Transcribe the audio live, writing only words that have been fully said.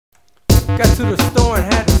Got to the store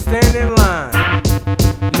and had to stand in line.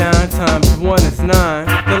 9 times 1 is 9.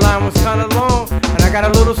 The line was kinda long, and I got a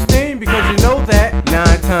little steam because you know that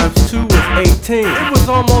 9 times 2 is 18. It was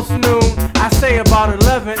almost noon, I say about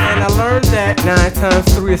 11, and I learned that 9 times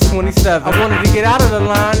 3 is 27. I wanted to get out of the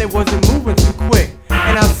line, it wasn't moving too quick.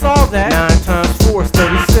 And I saw that 9 times 4 is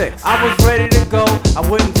 36. I was ready to go, I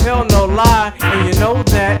wouldn't tell no lie. And you know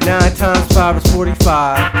that 9 times 5 is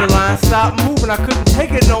 45. The line stopped moving, I couldn't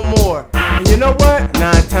take it no more. And you know what?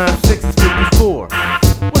 9 times 6 is 54.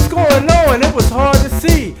 What's going on? It was hard to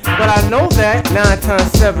see, but I know that 9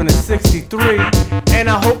 times 7 is 63. And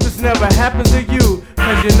I hope this never happens to you,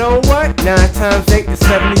 cause you know what? 9 times 8 is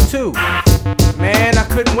 72. Man, I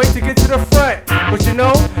couldn't wait to get to the front. But you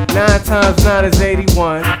know, 9 times 9 is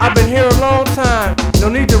 81. I've been here a long time, no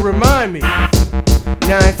need to remind me.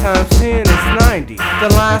 9 times 10 is 90. The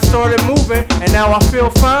line started moving, and now I feel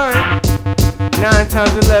fine. 9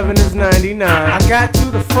 times 11 is 99. I got to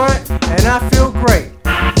the front, and I feel great.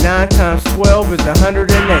 9 times 12 is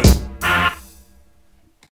 108.